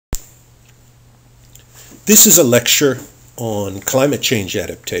This is a lecture on climate change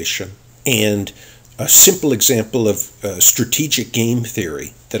adaptation and a simple example of strategic game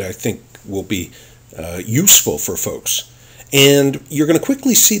theory that I think will be useful for folks. And you're going to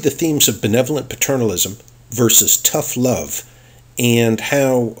quickly see the themes of benevolent paternalism versus tough love, and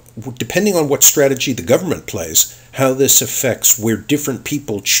how, depending on what strategy the government plays, how this affects where different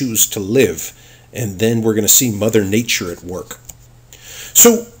people choose to live. And then we're going to see Mother Nature at work.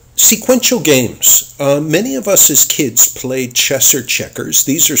 So, sequential games. Many of us as kids played chess or checkers.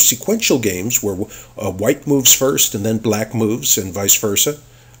 These are sequential games where white moves first and then black moves and vice versa.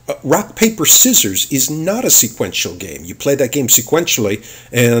 Rock, paper, scissors is not a sequential game. You play that game sequentially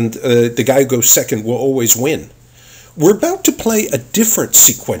and the guy who goes second will always win. We're about to play a different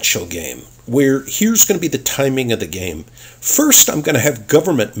sequential game where here's going to be the timing of the game. First, I'm going to have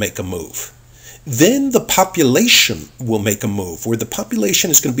government make a move. Then the population will make a move, where the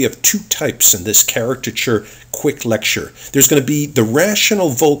population is going to be of two types in this caricature quick lecture. There's going to be the rational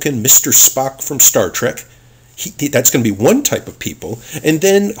Vulcan, Mr. Spock from Star Trek. That's going to be one type of people. And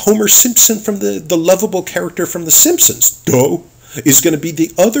then Homer Simpson from the lovable character from The Simpsons, is going to be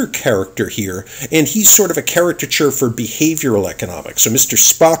the other character here, and he's sort of a caricature for behavioral economics. So Mr.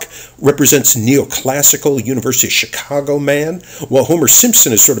 Spock represents neoclassical University of Chicago man, while Homer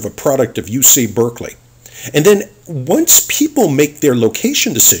Simpson is sort of a product of UC Berkeley. And then once people make their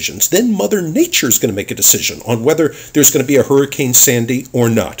location decisions, then Mother Nature is going to make a decision on whether there's going to be a Hurricane Sandy or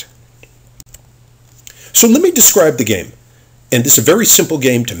not. So let me describe the game. And this is a very simple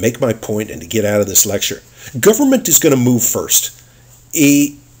game to make my point and to get out of this lecture. Government is going to move first.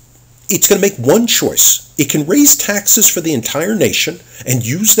 It's going to make one choice. It can raise taxes for the entire nation and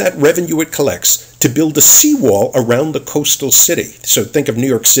use that revenue it collects to build a seawall around the coastal city. So think of New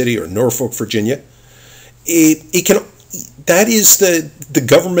York City or Norfolk, Virginia. That is the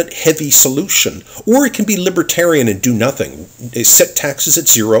government-heavy solution. Or it can be libertarian and do nothing. Set taxes at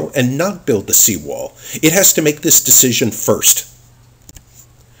zero and not build the seawall. It has to make this decision first.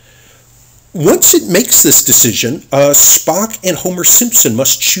 Once it makes this decision, Spock and Homer Simpson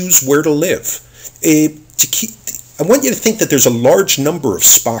must choose where to live. I want you to think that there's a large number of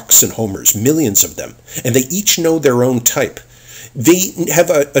Spocks and Homers, millions of them, and they each know their own type. They have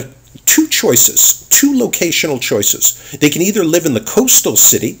two choices, two locational choices. They can either live in the coastal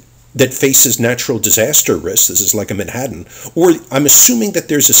city that faces natural disaster risks, this is like a Manhattan, or I'm assuming that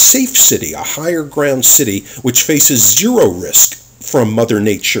there's a safe city, a higher ground city, which faces zero risk from Mother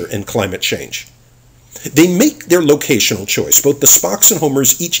Nature and climate change. They make their locational choice. Both the Spocks and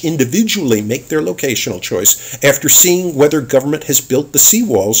Homers each individually make their locational choice after seeing whether government has built the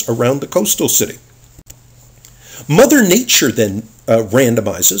seawalls around the coastal city. Mother Nature then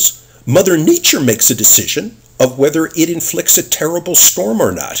randomizes. Mother Nature makes a decision of whether it inflicts a terrible storm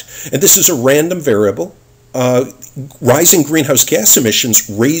or not. And this is a random variable. Rising greenhouse gas emissions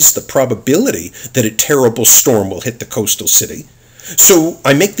raise the probability that a terrible storm will hit the coastal city. So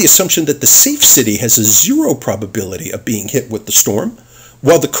I make the assumption that the safe city has a zero probability of being hit with the storm,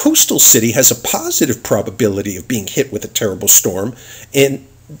 while the coastal city has a positive probability of being hit with a terrible storm, and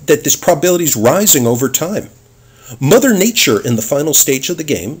that this probability is rising over time. Mother Nature, in the final stage of the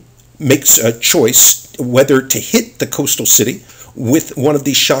game, makes a choice whether to hit the coastal city with one of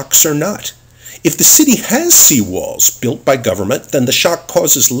these shocks or not. If the city has seawalls built by government, then the shock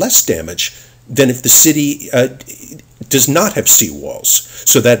causes less damage than if the city does not have seawalls.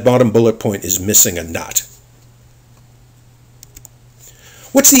 So that bottom bullet point is missing a knot.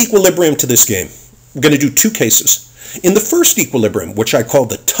 What's the equilibrium to this game? We're going to do two cases. In the first equilibrium, which I call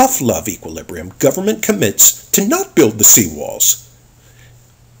the tough love equilibrium, government commits to not build the seawalls.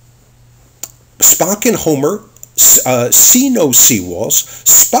 Spock and Homer see no seawalls.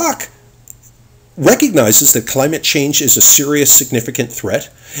 Spock recognizes that climate change is a serious, significant threat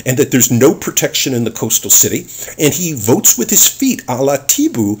and that there's no protection in the coastal city, and he votes with his feet a la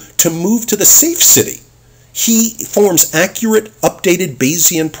Tibu to move to the safe city. He forms accurate, updated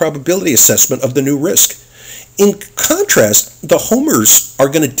Bayesian probability assessment of the new risk. In contrast, the Homers are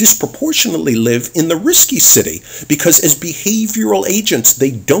going to disproportionately live in the risky city because as behavioral agents,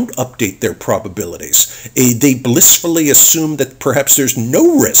 they don't update their probabilities. They blissfully assume that perhaps there's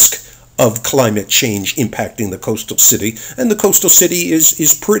no risk of climate change impacting the coastal city, and the coastal city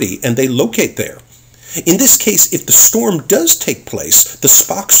is pretty, and they locate there. In this case, if the storm does take place, the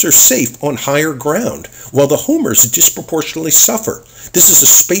Spocks are safe on higher ground, while the Homers disproportionately suffer. This is a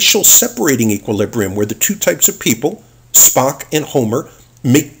spatial separating equilibrium where the two types of people, Spock and Homer,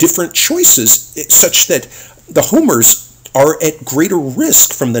 make different choices such that the Homers are at greater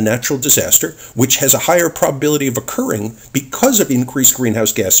risk from the natural disaster, which has a higher probability of occurring because of increased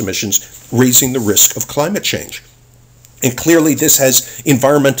greenhouse gas emissions, raising the risk of climate change. And clearly this has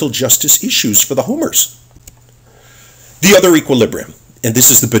environmental justice issues for the homers. The other equilibrium, and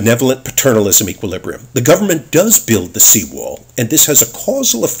this is the benevolent paternalism equilibrium. The government does build the seawall, and this has a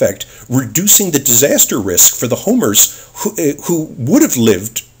causal effect, reducing the disaster risk for the homers who would have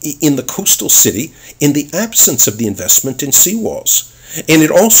lived in the coastal city in the absence of the investment in seawalls. And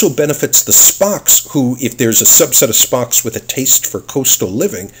it also benefits the Spocks who, if there's a subset of Spocks with a taste for coastal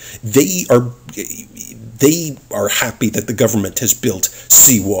living, they are happy that the government has built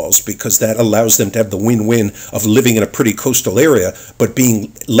seawalls, because that allows them to have the win-win of living in a pretty coastal area but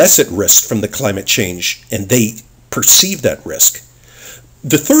being less at risk from the climate change, and they perceive that risk.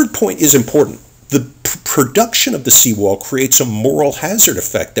 The third point is important. The production of the seawall creates a moral hazard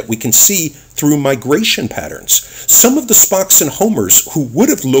effect that we can see through migration patterns. Some of the Spocks and homers who would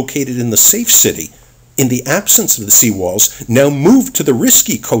have located in the safe city in the absence of the seawalls now move to the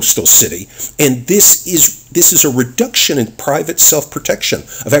risky coastal city, and this is a reduction in private self-protection,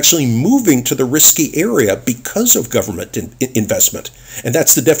 of actually moving to the risky area because of government investment. And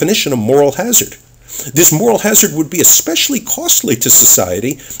that's the definition of moral hazard. This moral hazard would be especially costly to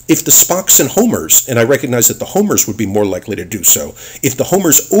society if the Spocks and homers, and I recognize that the homers would be more likely to do so, if the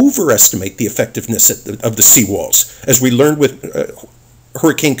homers overestimate the effectiveness of the seawalls. As we learned with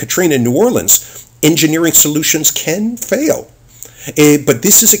Hurricane Katrina in New Orleans, engineering solutions can fail. But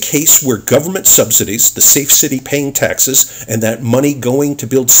this is a case where government subsidies, the safe city paying taxes, and that money going to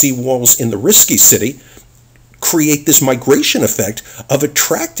build seawalls in the risky city create this migration effect of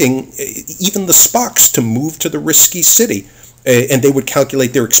attracting even the Spocks to move to the risky city, and they would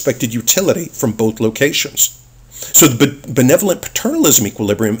calculate their expected utility from both locations. So the benevolent paternalism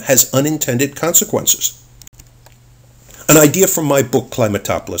equilibrium has unintended consequences. An idea from my book,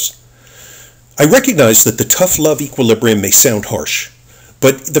 Climatopolis. I recognize that the tough love equilibrium may sound harsh,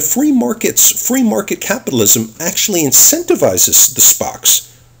 but the free market capitalism actually incentivizes the Spocks,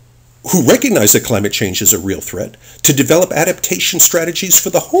 who recognize that climate change is a real threat, to develop adaptation strategies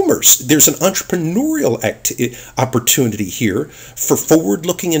for the homers. There's an entrepreneurial opportunity here for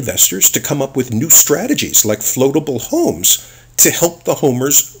forward-looking investors to come up with new strategies like floatable homes to help the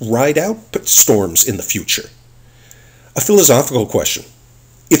homers ride out storms in the future. A philosophical question.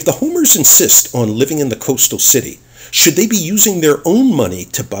 If the homers insist on living in the coastal city, should they be using their own money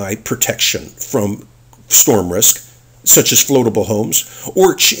to buy protection from storm risk, such as floatable homes,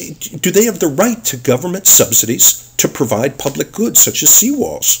 or do they have the right to government subsidies to provide public goods such as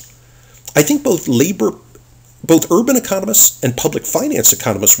seawalls? I think both urban economists and public finance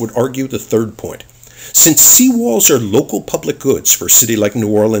economists would argue the third point. Since seawalls are local public goods for a city like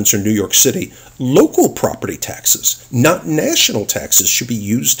New Orleans or New York City, local property taxes, not national taxes, should be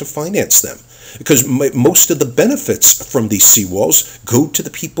used to finance them, because most of the benefits from these seawalls go to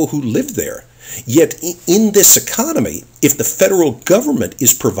the people who live there. Yet in this economy, if the federal government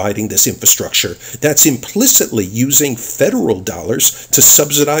is providing this infrastructure, that's implicitly using federal dollars to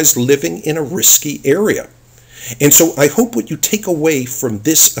subsidize living in a risky area. And so I hope what you take away from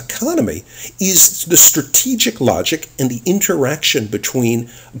this economy is the strategic logic and the interaction between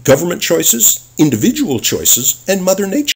government choices, individual choices, and Mother Nature.